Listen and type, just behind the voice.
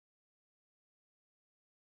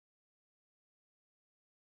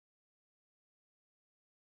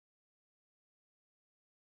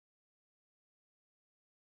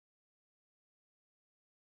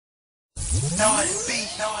I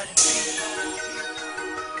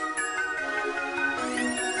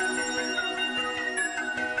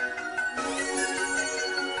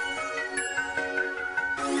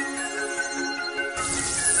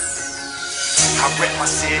rep my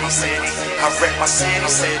city, I rep my city,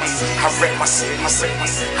 I rep my city, I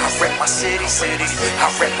rep my city, I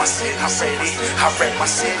rep my city, I rep my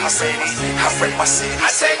city, I rep my city. I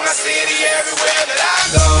take my city everywhere that I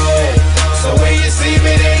go. So when you see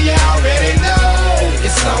me, then you already know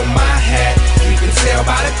it's on my hat. You can tell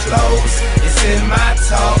by the clothes. It's in my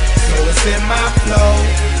talk, so it's in my flow.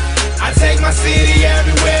 I take my city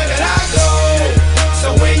everywhere that I go.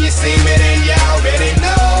 So when you see me, then you already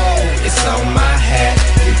know it's on my hat.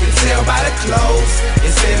 You can tell by the clothes.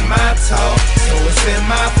 It's in my talk, so it's in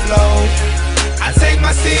my flow. I take my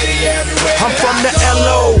city everywhere. I'm from the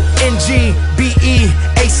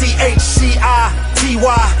LONGBEACHCITYCI.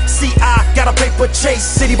 Got a paper chase.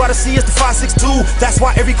 City by the sea is the 562. That's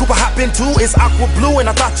why every coupe I hop into is aqua blue. And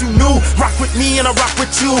I thought you knew. Rock with me and I rock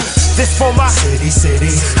with you. This for my city.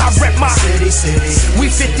 I rep my city. We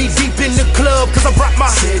 50 deep in the club, cause I brought my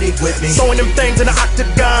city with me. Throwing them things in the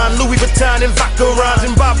octagon. Louis Vuitton and vodka rhymes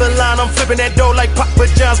in Babylon. I'm flipping that dough like Papa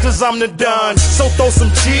John's, cause I'm the Don. So throw some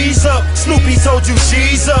cheese up. Snoopy told you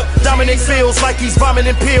she's up. Dominic feels like he's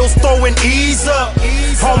vomiting pills, throwing ease up.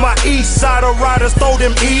 On my east side of riders, throw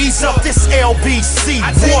them ease up. This LBC.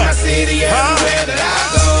 I take my city everywhere that I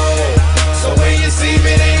go. So when you see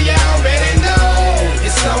me, then you already know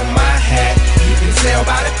it's on my hat. You can tell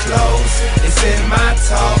by the clothes. It's in my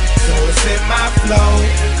talk, so it's in my flow.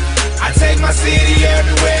 I take my city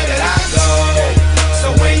everywhere that I go.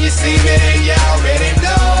 So when you see me, then you already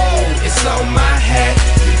know it's on my hat.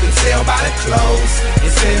 You can tell by the clothes.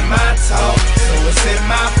 It's in my talk, so it's in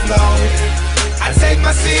my flow. I take my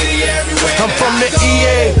city everywhere. I'm from the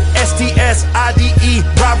EASTSIDE.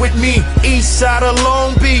 Ride with me, east side of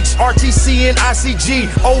Long Beach. RTC and ICG,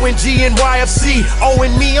 ONG and YFC. O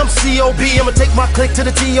and me, I'm COB. I'ma take my click to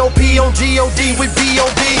the TOP on GOD with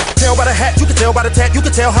BOB. Tell by the hat, you can tell by the tat. You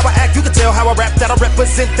can tell how I act, you can tell how I rap. That I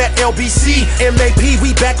represent that LBC. MAP,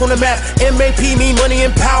 we back on the map. MAP mean money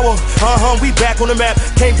and power. We back on the map.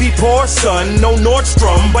 Can't be poor, son, no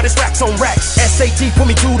Nordstrom, but it's racks on racks. SAT put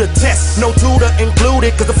me to the test, no tutor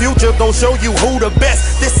included, cause the future gon' show you who the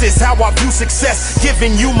best. This is how I view success,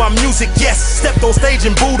 giving you my music, yes. Stepped on stage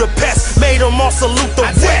in Budapest, made them all salute the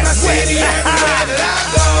West. I take my city everywhere that I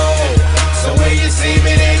go. So when you see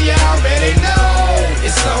me, then you already know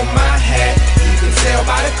it's on my hat. You can tell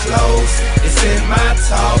by the clothes. It's in my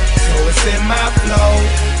talk, so it's in my flow.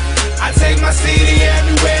 I take my city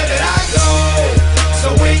everywhere that I go. So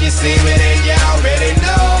when you see me, then you already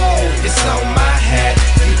know it's on my hat.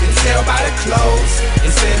 You can tell by the clothes.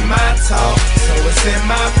 It's in my talk, so it's in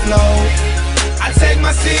my flow. I take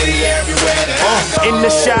my city everywhere that I go. In the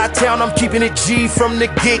Chi-Town, I'm keeping it G from the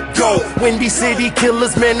get-go. Windy City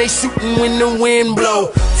killers, man, they shooting when the wind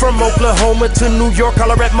blow. From Oklahoma to New York,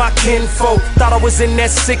 holler at my kinfolk. Thought I was in that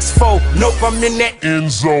 6-4, nope, I'm in that end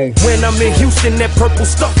zone. When I'm in Houston, that purple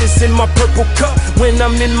stuff is in my purple cup. When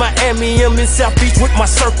I'm in Miami, I'm in South Beach with my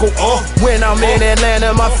circle. When I'm in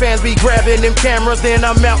Atlanta, my fans be grabbing them cameras. Then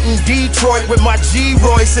I'm out in Detroit with my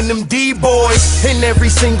G-Royce and them D-boys. In every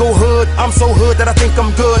single hood, I'm so hood that I think I'm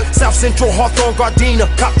good. South Central, Hawthorne, Gardena,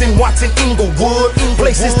 Compton, Watson, Inglewood.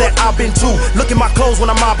 Places that I've been to. Look at my clothes when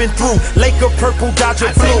I'm mobbing through. Laker, purple, Dodger,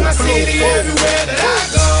 blue. I take my city everywhere that I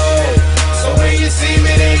go. So when you see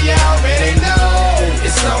me, then you already know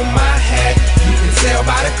it's on my hat. You can tell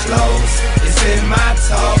by the clothes. It's in my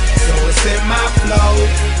talk, so it's in my flow.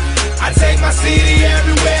 I take my city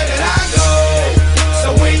everywhere that I go.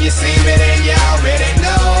 So when you see me, then you already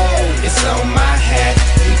know it's on my hat.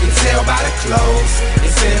 You can tell by the clothes.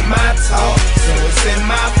 It's in my talk, so it's in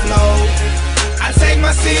my flow. I take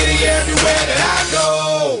my city everywhere.